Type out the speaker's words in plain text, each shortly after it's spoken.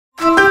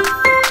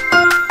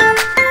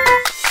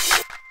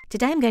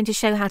Today I'm going to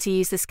show how to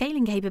use the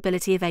scaling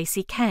capability of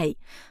ACK.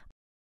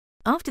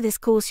 After this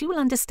course, you will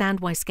understand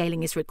why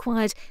scaling is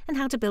required and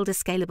how to build a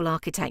scalable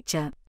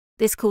architecture.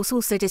 This course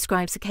also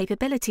describes the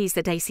capabilities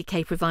that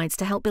ACK provides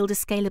to help build a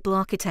scalable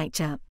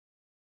architecture.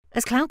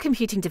 As cloud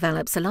computing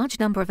develops, a large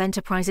number of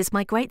enterprises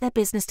migrate their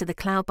business to the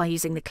cloud by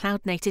using the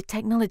cloud-native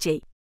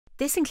technology.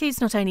 This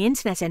includes not only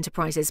internet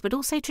enterprises but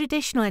also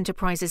traditional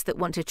enterprises that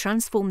want to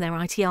transform their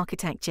IT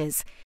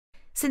architectures.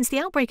 Since the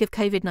outbreak of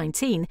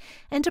COVID-19,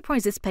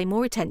 enterprises pay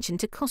more attention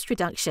to cost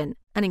reduction.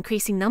 An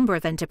increasing number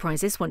of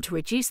enterprises want to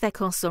reduce their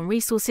costs on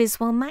resources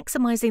while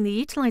maximizing the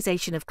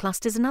utilization of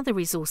clusters and other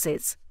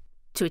resources.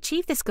 To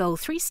achieve this goal,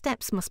 3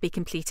 steps must be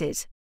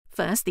completed.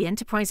 First, the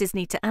enterprises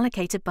need to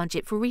allocate a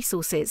budget for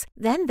resources.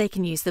 Then they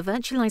can use the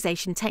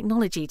virtualization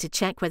technology to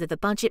check whether the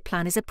budget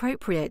plan is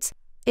appropriate.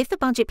 If the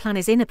budget plan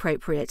is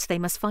inappropriate, they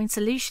must find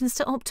solutions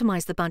to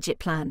optimize the budget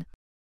plan.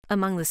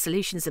 Among the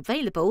solutions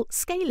available,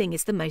 scaling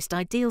is the most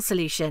ideal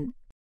solution.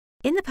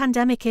 In the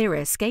pandemic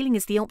era, scaling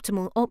is the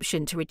optimal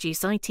option to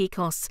reduce IT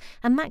costs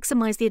and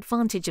maximize the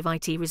advantage of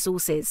IT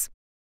resources.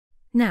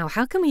 Now,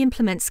 how can we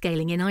implement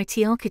scaling in IT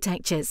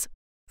architectures?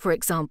 For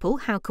example,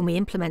 how can we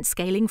implement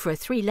scaling for a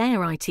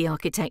 3-layer IT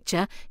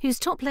architecture whose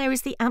top layer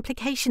is the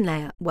application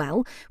layer?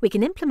 Well, we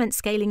can implement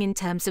scaling in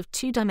terms of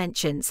 2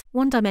 dimensions.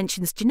 One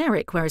dimension's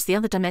generic, whereas the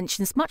other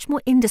dimension's much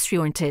more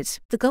industry-oriented.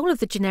 The goal of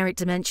the generic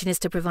dimension is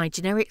to provide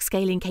generic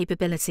scaling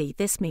capability.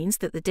 This means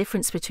that the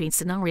difference between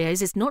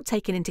scenarios is not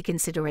taken into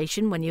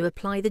consideration when you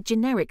apply the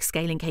generic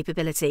scaling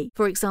capability.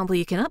 For example,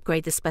 you can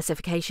upgrade the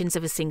specifications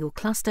of a single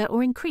cluster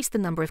or increase the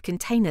number of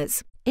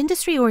containers.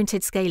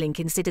 Industry-oriented scaling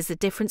considers the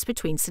difference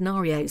between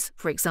scenarios.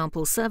 For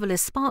example,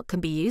 serverless Spark can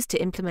be used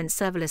to implement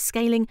serverless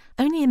scaling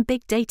only in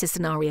big data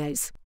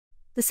scenarios.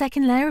 The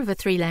second layer of a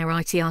 3-layer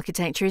IT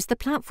architecture is the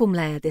platform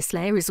layer. This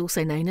layer is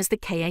also known as the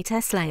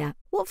K8s layer.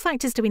 What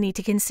factors do we need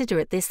to consider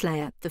at this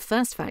layer? The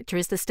first factor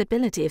is the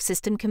stability of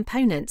system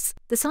components.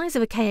 The size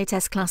of a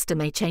K8s cluster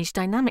may change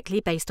dynamically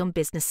based on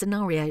business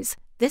scenarios.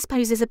 This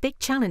poses a big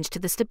challenge to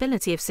the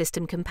stability of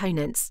system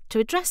components. To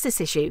address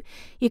this issue,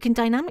 you can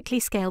dynamically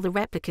scale the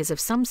replicas of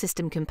some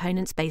system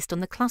components based on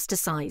the cluster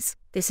size.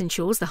 This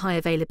ensures the high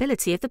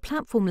availability of the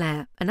platform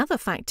layer. Another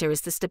factor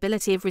is the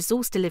stability of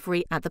resource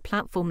delivery at the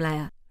platform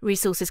layer.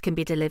 Resources can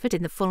be delivered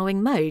in the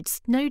following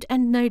modes: node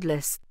and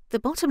nodeless. The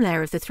bottom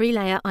layer of the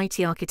 3-layer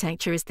IT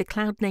architecture is the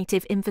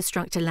cloud-native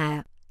infrastructure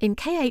layer. In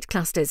K8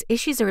 clusters,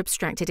 issues are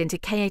abstracted into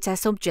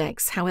K8s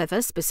objects.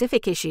 However,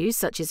 specific issues,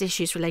 such as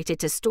issues related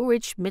to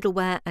storage,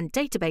 middleware, and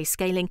database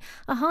scaling,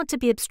 are hard to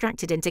be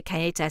abstracted into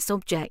K8s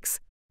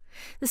objects.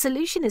 The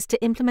solution is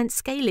to implement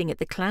scaling at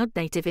the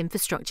cloud-native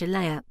infrastructure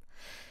layer.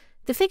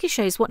 The figure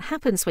shows what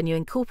happens when you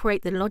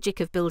incorporate the logic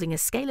of building a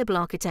scalable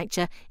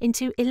architecture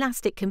into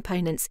elastic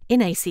components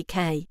in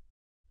ACK.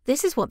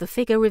 This is what the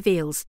figure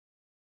reveals.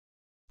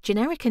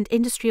 Generic and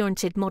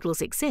industry-oriented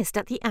models exist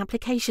at the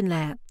application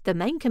layer. The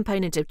main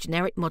component of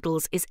generic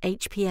models is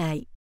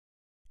HPA.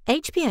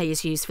 HPA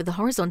is used for the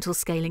horizontal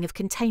scaling of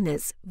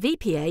containers.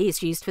 VPA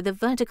is used for the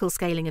vertical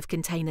scaling of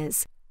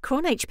containers.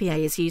 Cron HPA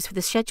is used for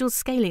the scheduled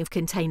scaling of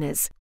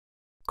containers.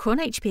 Cron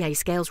HPA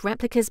scales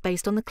replicas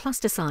based on the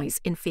cluster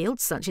size. In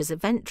fields such as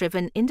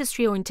event-driven,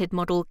 industry-oriented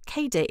model,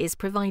 CADA is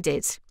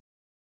provided.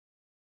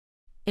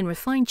 In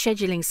refined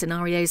scheduling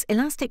scenarios,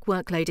 elastic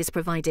workload is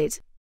provided.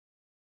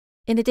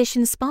 In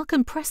addition, Spark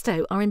and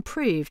Presto are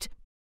improved.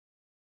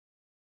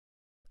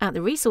 At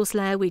the resource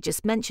layer we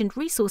just mentioned,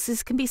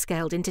 resources can be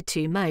scaled into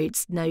 2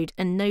 modes, node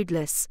and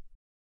nodeless.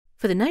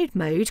 For the node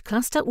mode,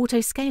 cluster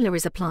autoscaler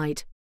is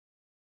applied.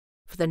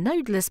 For the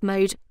nodeless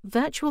mode,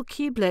 virtual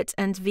kubelet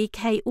and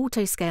VK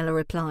autoscaler are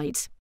applied.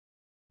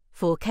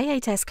 For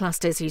K8s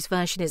clusters whose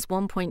version is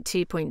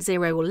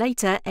 1.2.0 or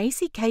later,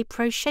 ACK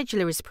Pro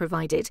Scheduler is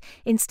provided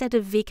instead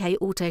of VK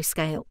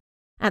autoscale.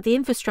 At the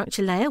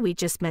infrastructure layer, we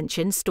just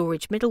mentioned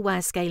storage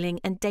middleware scaling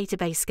and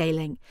database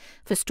scaling.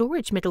 For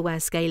storage middleware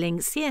scaling,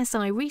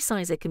 CSI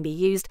resizer can be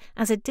used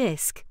as a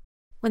disk.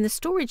 When the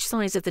storage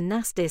size of the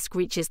NAS disk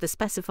reaches the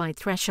specified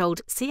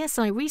threshold,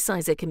 CSI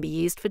resizer can be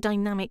used for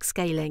dynamic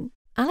scaling.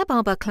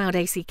 Alibaba Cloud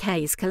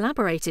ACKs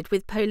collaborated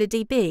with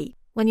PolarDB.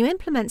 When you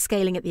implement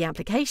scaling at the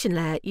application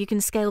layer, you can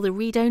scale the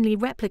read-only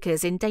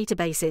replicas in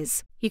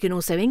databases. You can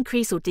also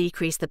increase or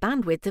decrease the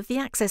bandwidth of the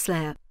access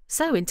layer.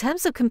 So, in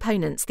terms of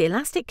components, the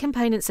elastic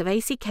components of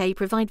ACK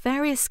provide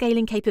various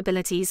scaling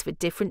capabilities for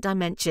different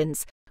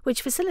dimensions,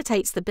 which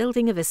facilitates the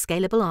building of a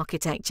scalable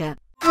architecture.